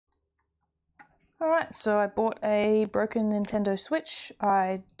Alright, so I bought a broken Nintendo Switch.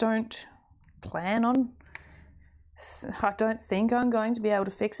 I don't think I'm going to be able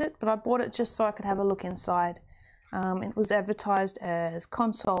to fix it, but I bought it just so I could have a look inside. It was advertised as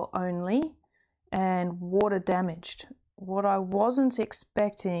console only and water damaged. What I wasn't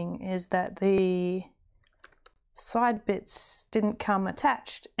expecting is that the side bits didn't come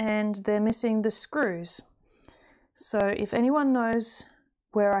attached and they're missing the screws. So if anyone knows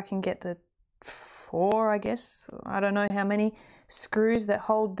where I can get the 4, I guess, I don't know how many screws that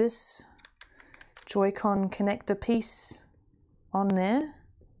hold this Joy-Con connector piece on there,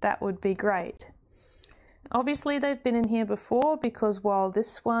 that would be great. Obviously they've been in here before, because while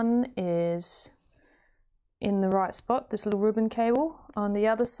this one is in the right spot, this little ribbon cable, on the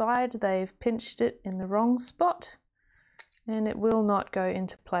other side they've pinched it in the wrong spot and it will not go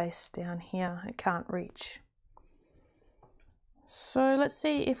into place down here. It can't reach. So let's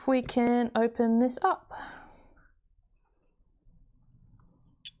see if we can open this up.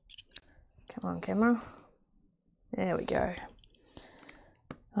 Come on, camera. There we go.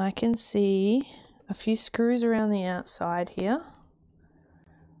 I can see a few screws around the outside here.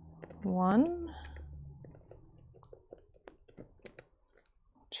 1,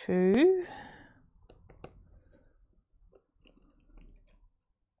 2,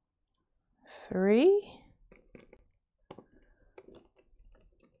 3,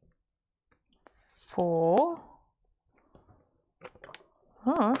 4.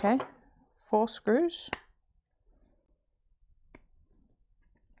 Oh, okay. 4 screws.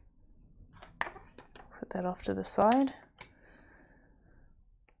 Put that off to the side.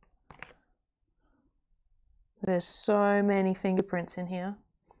 There's so many fingerprints in here.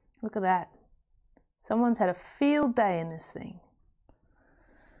 Look at that. Someone's had a field day in this thing.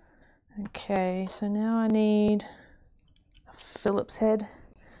 Okay, so now I need a Phillips head.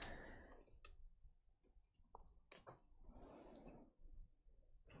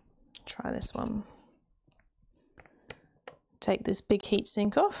 Try this one. Take this big heat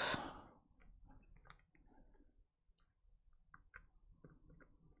sink off.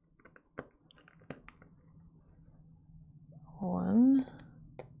 One.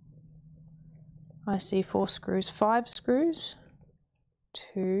 I see 4 screws, 5 screws.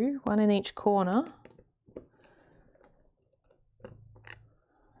 2, 1 in each corner.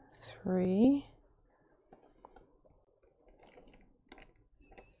 3.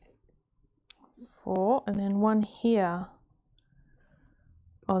 4, and then 1 here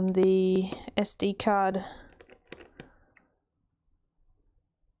on the SD card,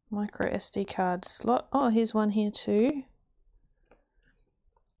 micro SD card slot. Oh, here's 1 here too.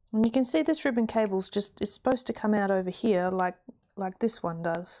 And you can see this ribbon cable's it's supposed to come out over here like this one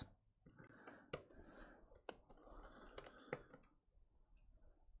does.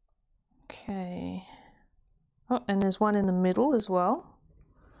 Okay. Oh, and there's 1 in the middle as well.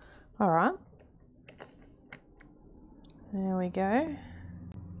 All right. There we go.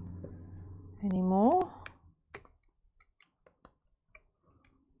 Any more?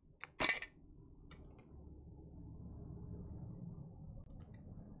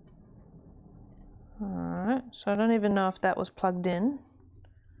 Alright, so I don't even know if that was plugged in.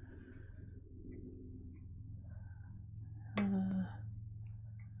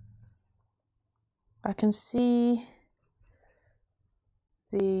 I can see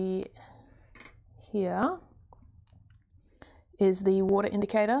here is the water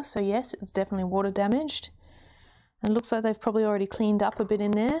indicator, so yes, it's definitely water damaged. And it looks like they've probably already cleaned up a bit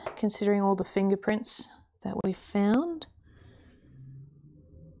in there, considering all the fingerprints that we found.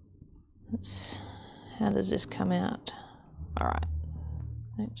 How does this come out? Alright,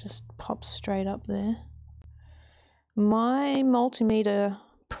 it just pops straight up there. My multimeter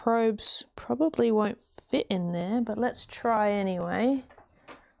probes probably won't fit in there, but let's try anyway.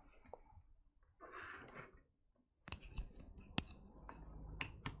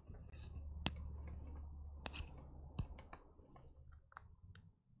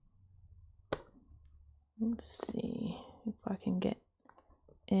 Let's see if I can get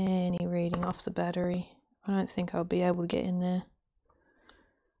any reading off the battery. I don't think I'll be able to get in there.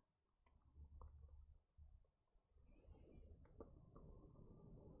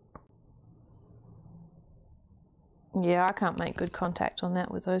 Yeah, I can't make good contact on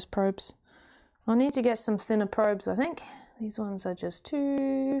that with those probes. I'll need to get some thinner probes, I think. These ones are just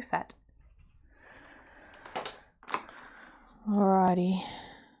too fat. Alrighty.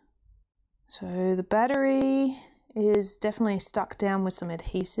 So the battery is definitely stuck down with some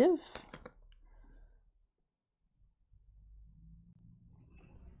adhesive.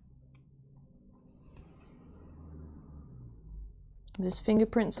 There's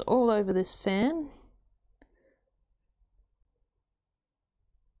fingerprints all over this fan.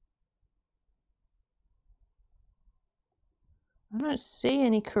 I don't see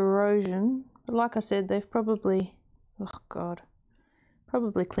any corrosion, but like I said, they've probably, oh God,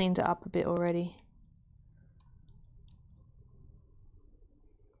 probably cleaned it up a bit already.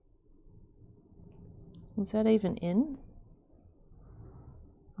 Is that even in?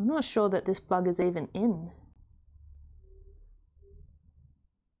 I'm not sure that this plug is even in.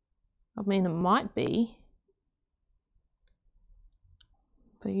 I mean, it might be,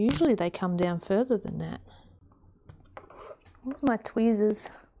 but usually they come down further than that. Where's my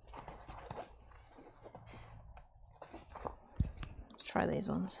tweezers? Let's try these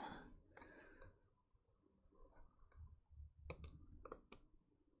ones.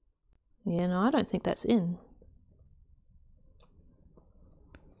 Yeah, no, I don't think that's in.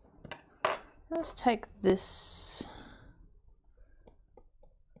 Let's take this.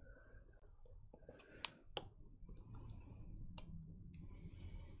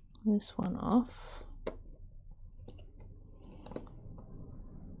 This one off.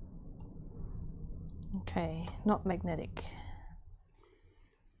 Okay, not magnetic.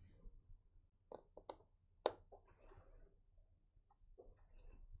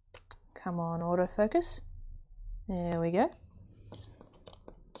 Come on, autofocus. There we go.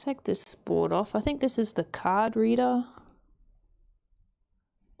 Take this board off. I think this is the card reader.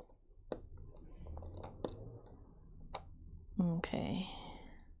 Okay.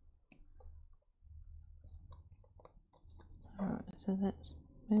 Alright, so that's,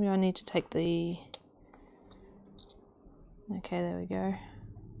 maybe I need to take the, okay, there we go.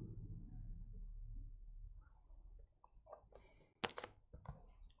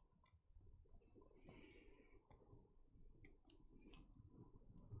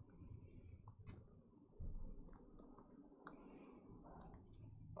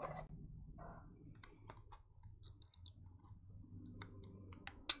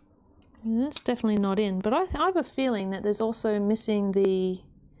 And that's definitely not in, but I have a feeling that there's also missing the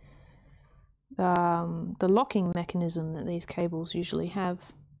locking mechanism that these cables usually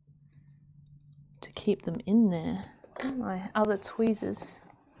have to keep them in there. My other tweezers.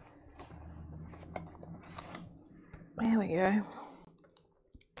 There we go.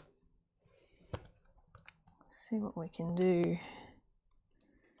 Let's see what we can do.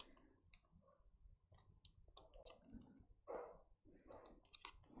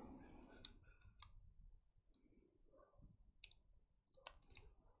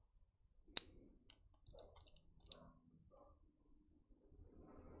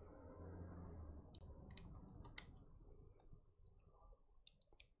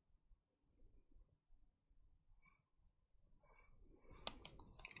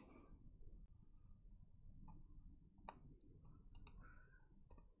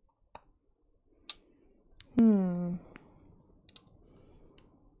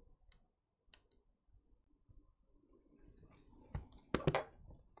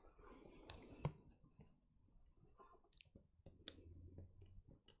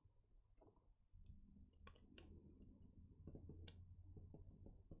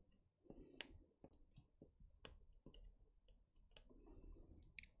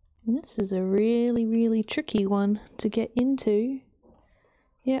 This is a really, really tricky one to get into.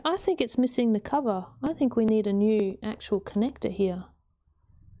 Yeah, I think it's missing the cover. I think we need a new actual connector here.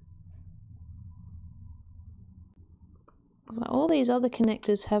 So all these other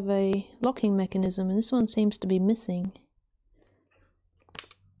connectors have a locking mechanism and this one seems to be missing.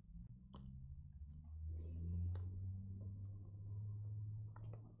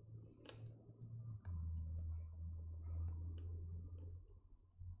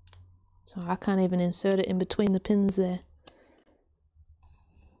 So I can't even insert it in between the pins there,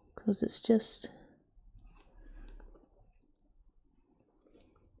 because it's just,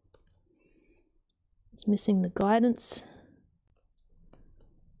 it's missing the guidance.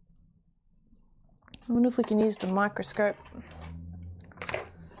 I wonder if we can use the microscope.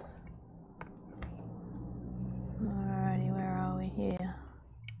 Alrighty, where are we here?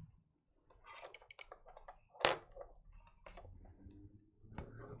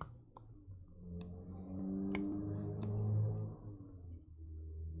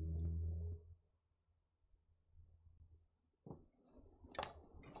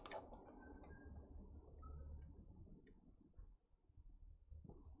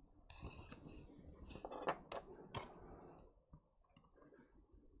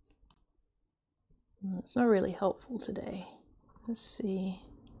 It's not really helpful today. Let's see.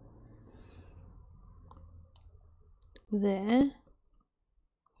 There.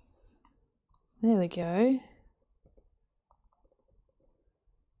 There we go.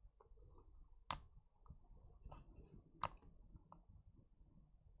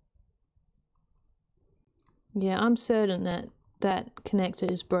 Yeah, I'm certain that that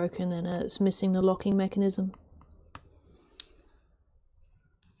connector is broken and it's missing the locking mechanism.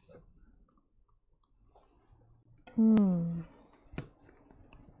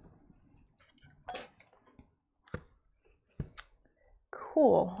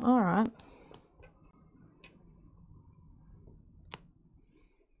 Cool, all right.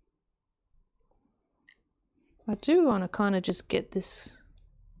 I do want to kind of just get this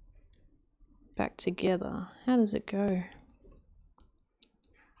back together. How does it go?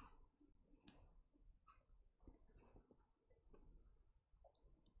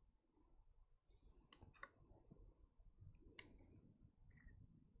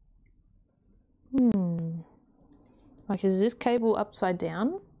 Like, is this cable upside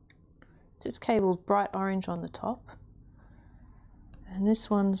down? This cable's bright orange on the top, and this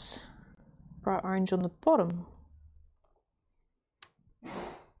one's bright orange on the bottom.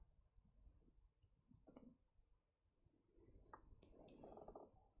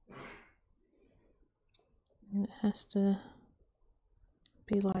 And it has to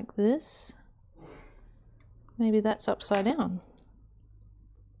be like this. Maybe that's upside down.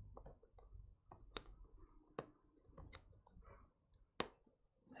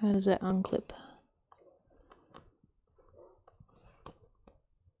 How does that unclip?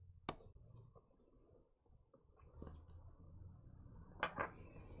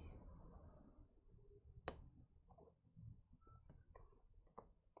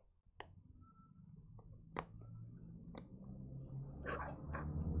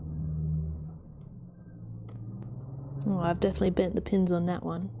 Oh, I've definitely bent the pins on that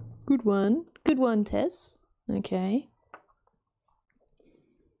one. Good one. Good one, Tess. Okay.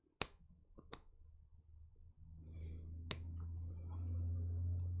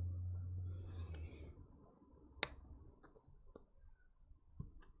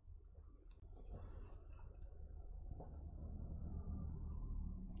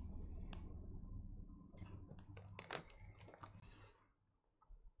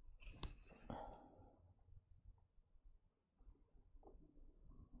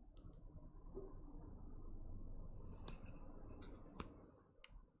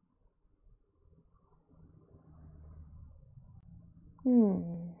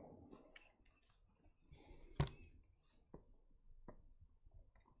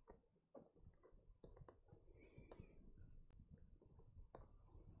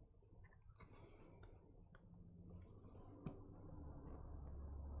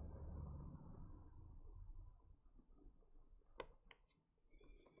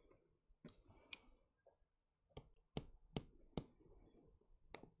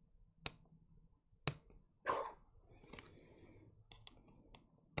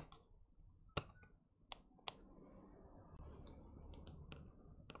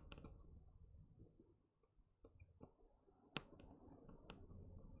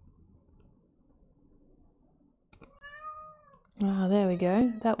 Ah, there we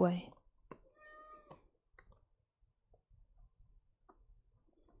go, that way.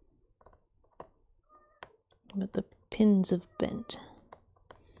 But the pins have bent.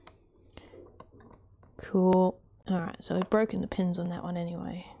 Cool. Alright, so we've broken the pins on that one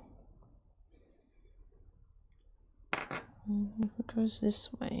anyway. If it goes this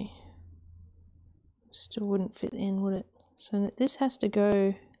way, still wouldn't fit in, would it? So this has to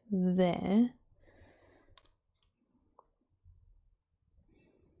go there.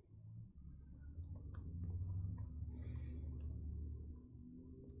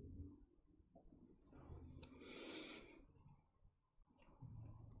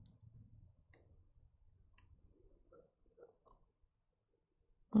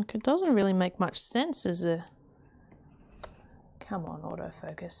 Like, it doesn't really make much sense as a... Come on,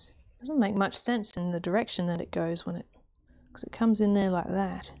 autofocus. It doesn't make much sense in the direction that it goes when it... because it comes in there like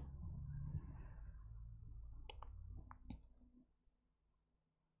that.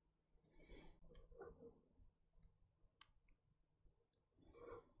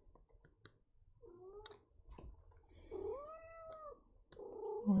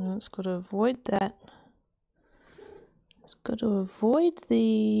 Well, it's got to avoid that. It's got to avoid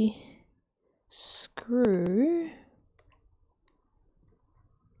the screw.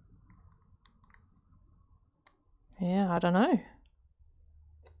 Yeah, I don't know.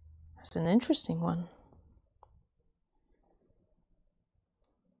 That's an interesting one.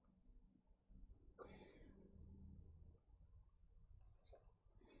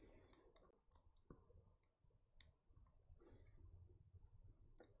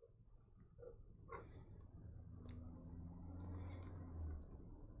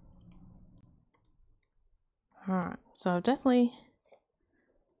 Alright, so I've definitely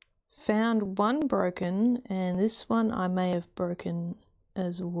Found one broken, and this one I may have broken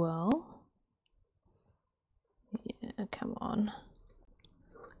as well. Yeah, come on.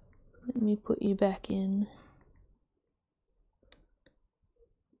 Let me put you back in.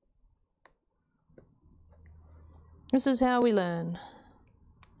 This is how we learn.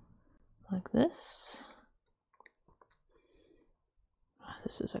 Like this. Oh,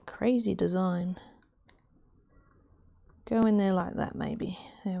 this is a crazy design. Go in there like that maybe.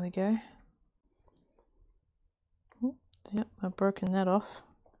 There we go. Oh, yep, I've broken that off.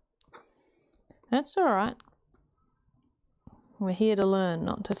 That's all right. We're here to learn,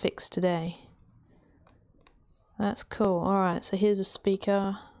 not to fix today. That's cool. All right, so here's a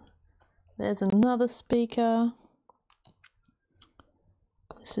speaker. There's another speaker.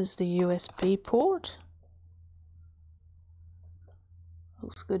 This is the USB port.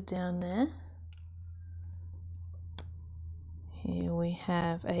 Looks good down there. Here we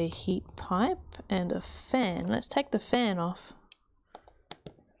have a heat pipe and a fan. Let's take the fan off.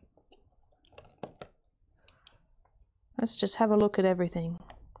 Let's just have a look at everything.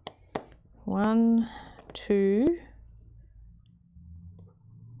 1, 2.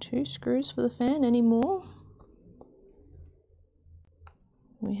 2 screws for the fan. Any more?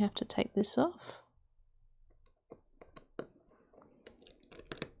 We have to take this off.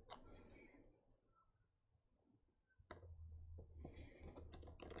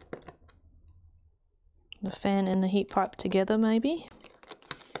 The fan and the heat pipe together maybe.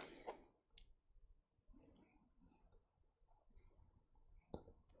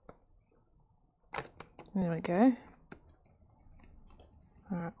 There we go.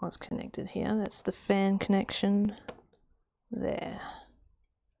 Alright, what's connected here? That's the fan connection there.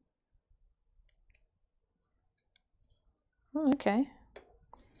 Oh, okay.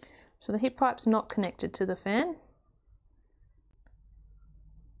 So the heat pipe's not connected to the fan,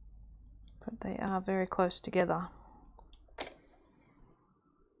 but they are very close together.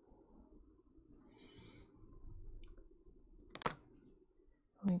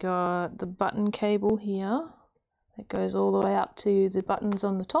 We got the button cable here that goes all the way up to the buttons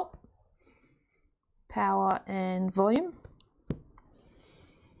on the top, power and volume.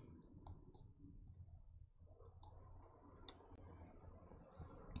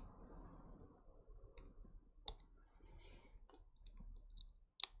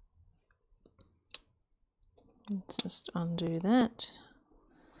 Let's just undo that.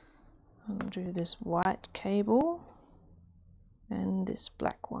 Undo this white cable and this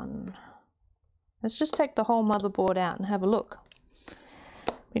black one. Let's just take the whole motherboard out and have a look,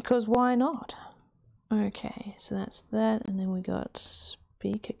 because why not? Okay, so that's that, and then we got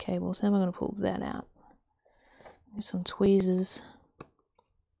speaker cables. How am I going to pull that out? Get some tweezers.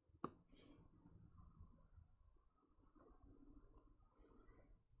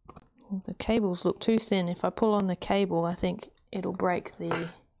 The cables look too thin. If I pull on the cable, I think it'll break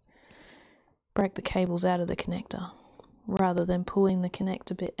the cables out of the connector, rather than pulling the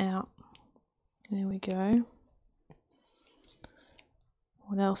connector bit out. There we go.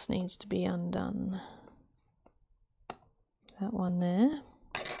 What else needs to be undone? That one there.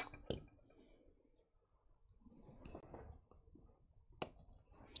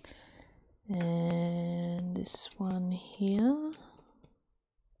 And this one here.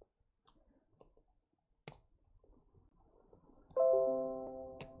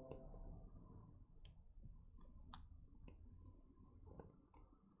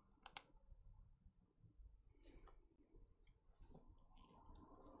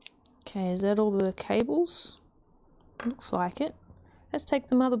 Okay, is that all the cables? Looks like it. Let's take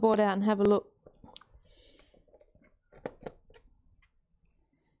the motherboard out and have a look.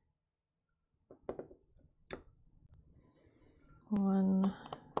 One,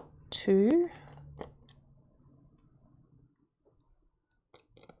 two.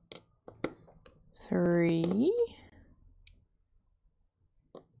 Three.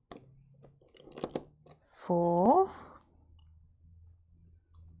 4.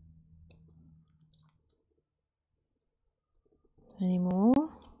 Any more?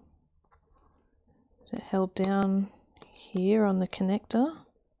 Is it held down here on the connector?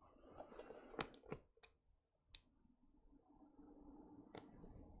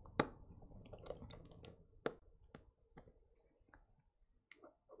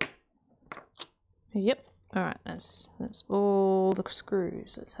 Yep. All right, that's all the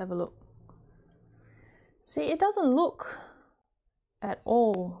screws. Let's have a look. See, it doesn't look at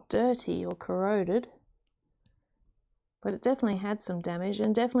all dirty or corroded, but it definitely had some damage,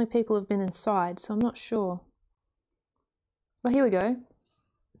 and definitely people have been inside, so I'm not sure. Well, here we go.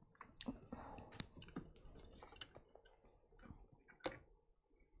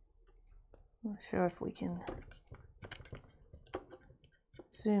 Not sure if we can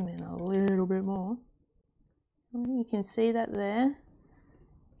zoom in a little bit more. You can see that there.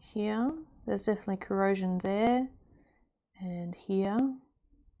 Here, there's definitely corrosion there, and here.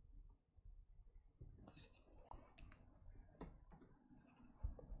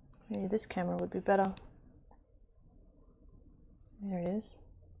 Maybe this camera would be better. There it is.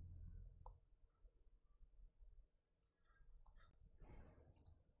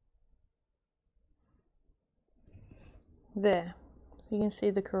 There. You can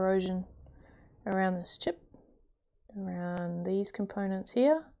see the corrosion around this chip, around these components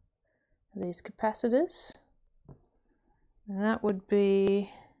here, these capacitors. And that would be,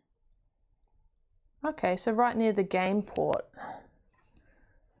 okay, so right near the game port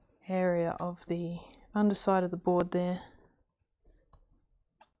area of the underside of the board there.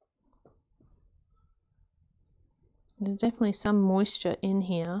 There's definitely some moisture in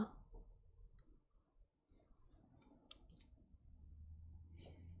here.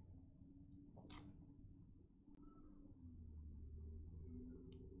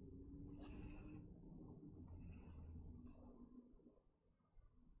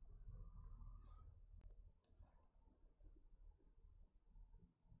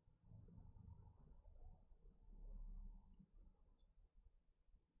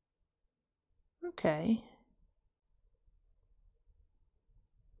 Okay.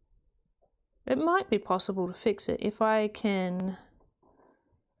 It might be possible to fix it if I can.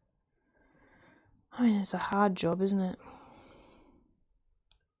 I mean, it's a hard job, isn't it?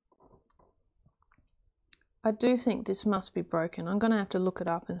 I do think this must be broken. I'm going to have to look it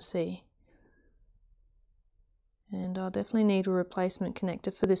up and see. And I'll definitely need a replacement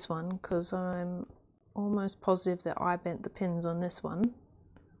connector for this one because I'm almost positive that I bent the pins on this one.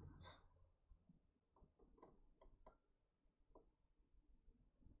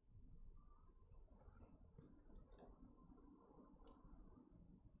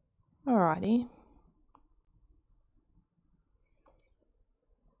 Alrighty.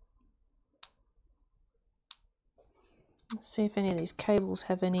 Let's see if any of these cables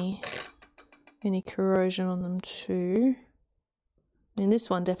have any corrosion on them too. I mean, this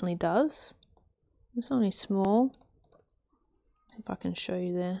one definitely does. It's only small. See if I can show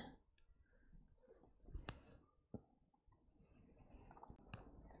you there.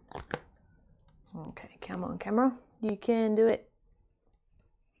 Okay, come on, camera. You can do it.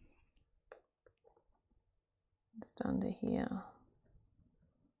 Just under here.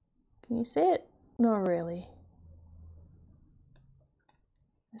 Can you see it? Not really.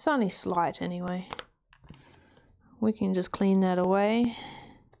 It's only slight anyway. We can just clean that away.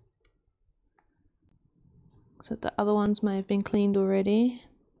 So the other ones may have been cleaned already.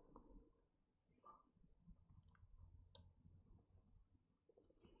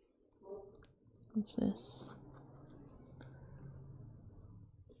 What's this?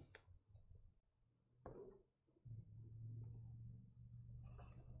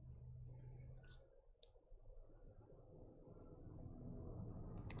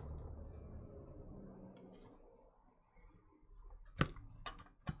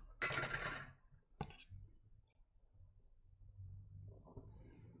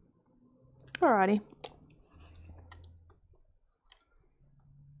 Alrighty.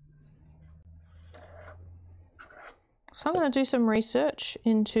 So I'm going to do some research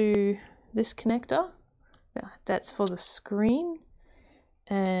into this connector. That's for the screen,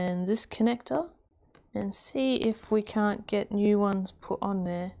 and this connector, and see if we can't get new ones put on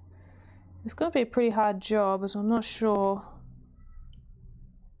there. It's going to be a pretty hard job as I'm not sure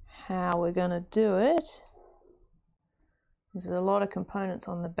how we're going to do it. There's a lot of components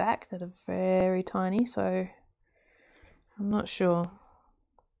on the back that are very tiny, so I'm not sure.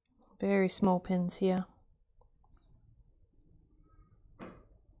 Very small pins here.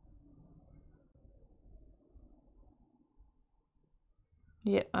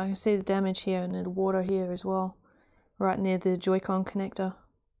 Yeah, I can see the damage here and the water here as well, right near the Joy-Con connector.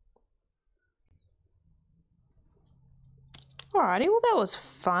 Alrighty, well that was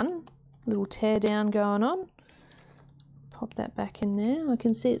fun. Little tear down going on. Pop that back in there. I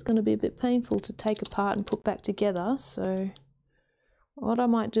can see it's going to be a bit painful to take apart and put back together, so what I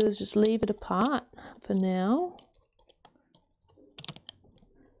might do is just leave it apart for now.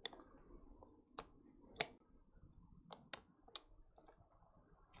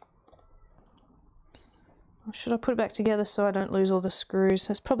 Or should I put it back together so I don't lose all the screws?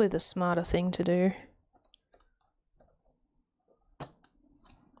 That's probably the smarter thing to do.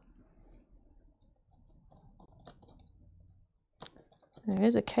 There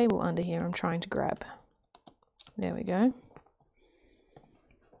is a cable under here I'm trying to grab. There we go.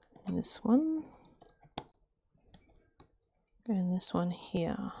 And this one. And this one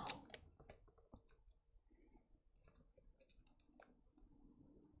here.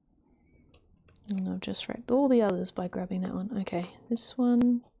 And I've just wrecked all the others by grabbing that one. Okay, this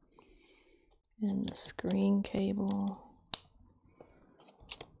one. And the screen cable.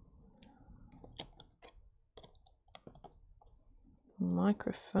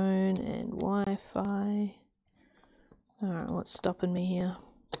 Microphone and Wi-Fi. Alright, what's stopping me here?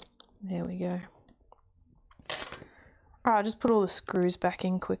 There we go. Alright, I'll just put all the screws back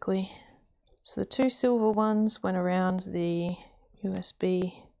in quickly. So the two silver ones went around the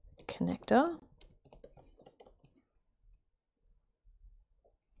USB connector.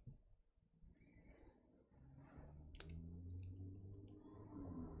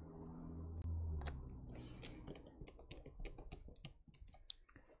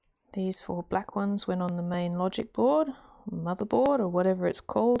 These four black ones went on the main logic board, motherboard, or whatever it's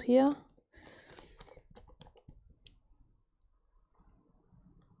called here.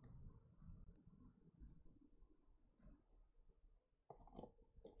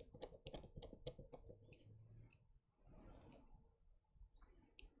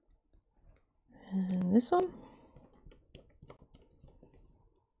 And this one.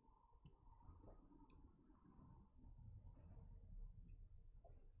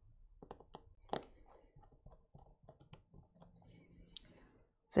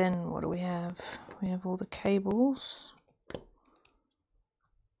 Then what do we have? We have all the cables.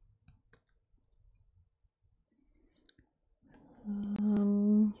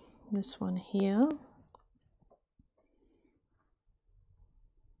 This one here.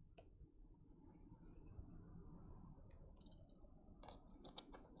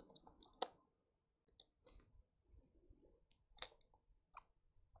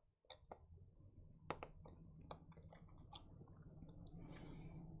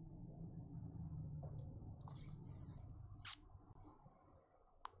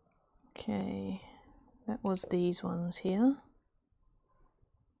 Okay, that was these ones here.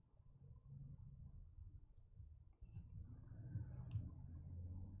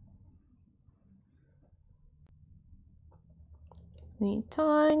 The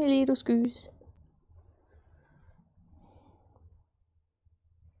tiny little screws.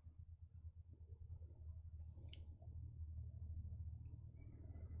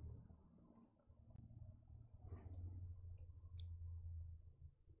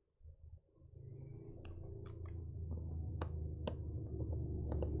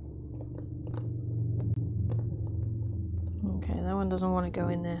 Okay, that one doesn't want to go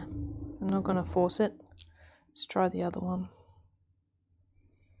in there. I'm not going to force it. Let's try the other one.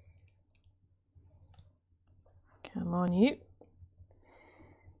 Come on, you.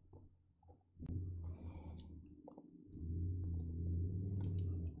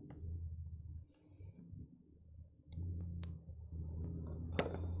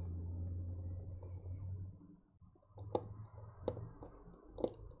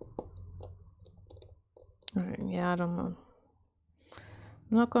 Alright, yeah, I don't know.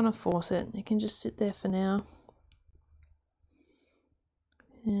 I'm not going to force it. It can just sit there for now.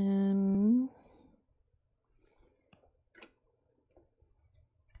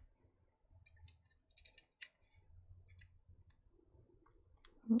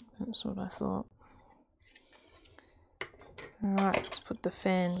 That's what I thought. Alright, let's put the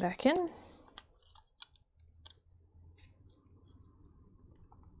fan back in.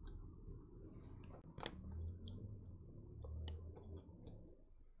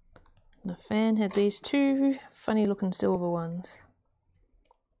 The fan had these two funny looking silver ones.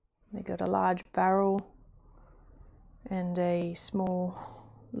 They got a large barrel and a small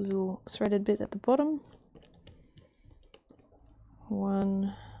little threaded bit at the bottom.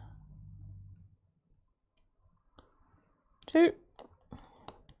 1, 2.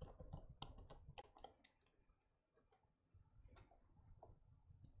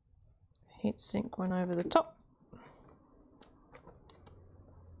 Heatsink went over the top.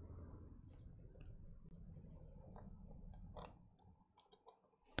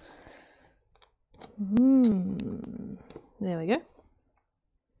 There we go.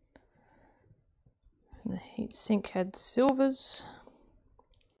 And the heatsink had silvers.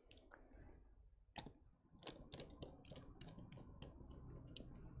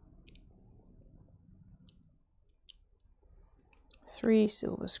 Three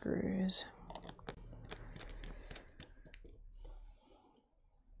silver screws.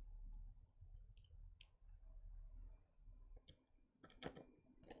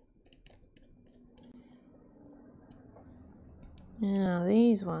 Now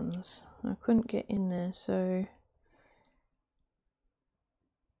these ones, I couldn't get in there, so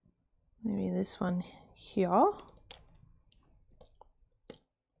Maybe this one here.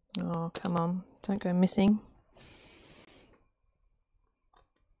 Oh, come on, don't go missing.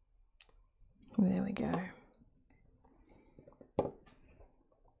 There we go.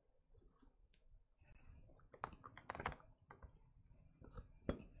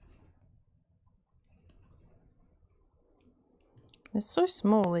 They're so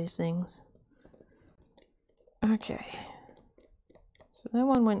small, these things. Okay. So that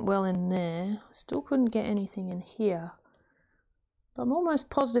one went well in there. I still couldn't get anything in here. I'm almost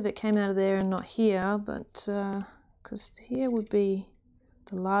positive it came out of there and not here, but because here would be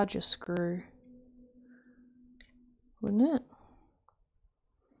the larger screw, wouldn't it?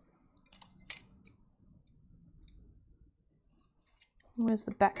 Where's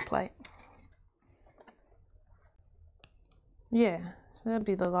the back plate? Yeah, so that'd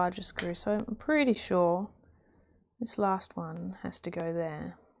be the larger screw. So I'm pretty sure this last one has to go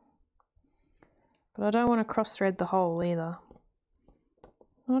there. But I don't want to cross thread the hole either.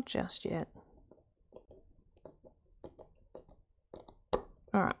 Not just yet.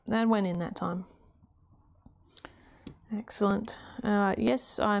 Alright, that went in that time. Excellent.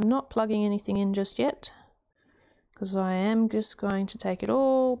 Yes, I'm not plugging anything in just yet, because I am just going to take it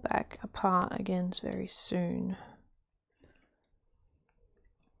all back apart again very soon.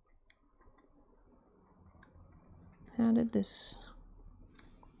 How did this...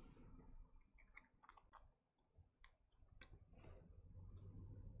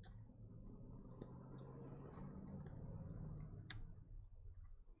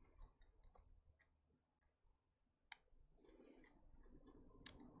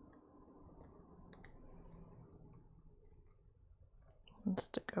 Wants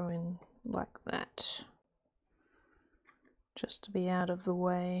to go in like that, just to be out of the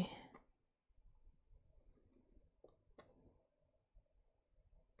way.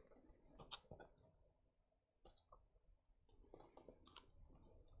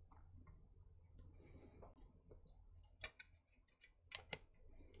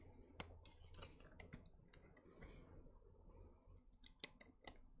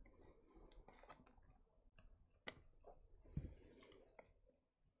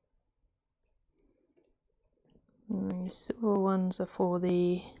 And these silver ones are for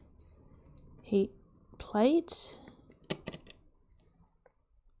the heat plate.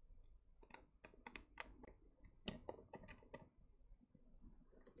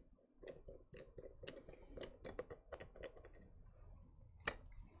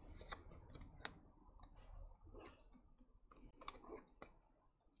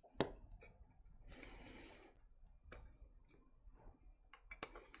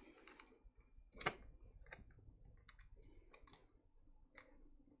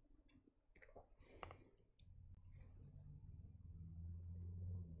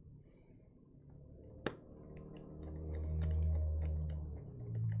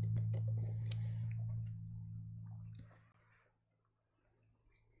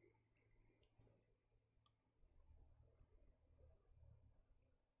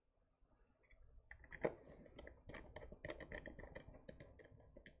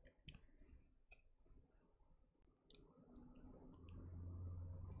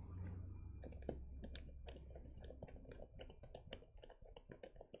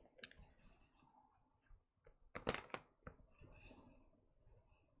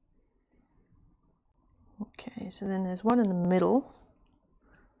 Okay, so then there's one in the middle,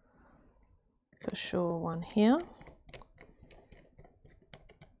 for sure, one here,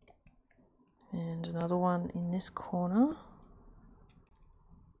 and another one in this corner,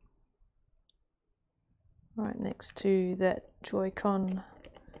 right next to that Joy-Con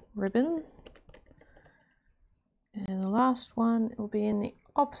ribbon, and the last one will be in the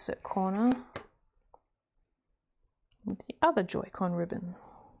opposite corner with the other Joy-Con ribbon.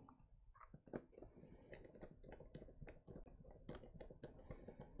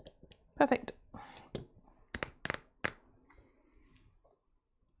 Perfect.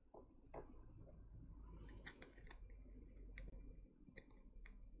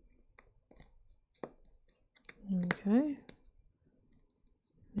 Okay.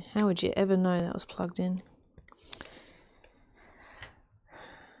 How would you ever know that was plugged in?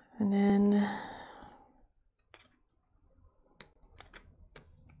 And then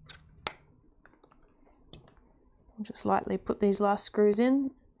I'll just lightly put these last screws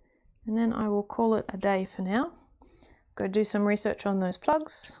in, and then I will call it a day for now. Go do some research on those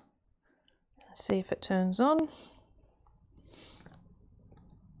plugs, see if it turns on.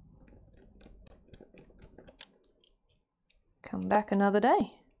 Come back another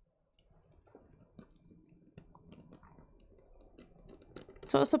day.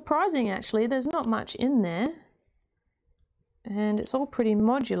 So it's surprising actually, there's not much in there and it's all pretty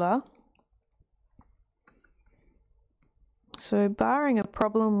modular. So barring a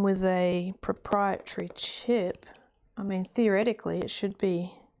problem with a proprietary chip, I mean theoretically it should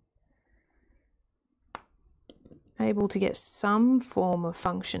be able to get some form of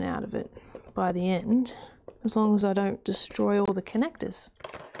function out of it by the end, as long as I don't destroy all the connectors.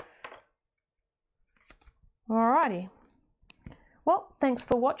 Alrighty. Well, thanks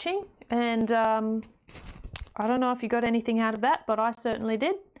for watching, and I don't know if you got anything out of that, but I certainly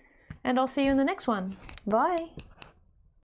did. And I'll see you in the next one. Bye.